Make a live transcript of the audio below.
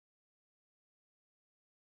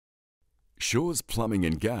Shaw's Plumbing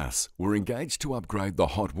and Gas were engaged to upgrade the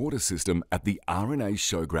hot water system at the RNA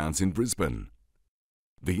Showgrounds in Brisbane.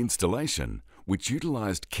 The installation, which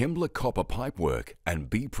utilised Kembla copper pipework and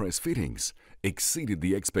B-press fittings, exceeded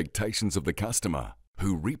the expectations of the customer,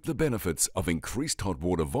 who reaped the benefits of increased hot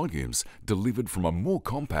water volumes delivered from a more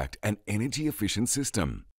compact and energy-efficient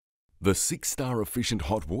system. The 6-star efficient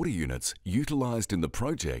hot water units utilised in the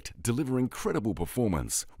project deliver incredible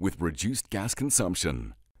performance with reduced gas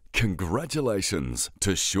consumption. Congratulations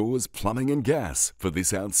to Shaw's Plumbing and Gas for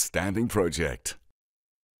this outstanding project.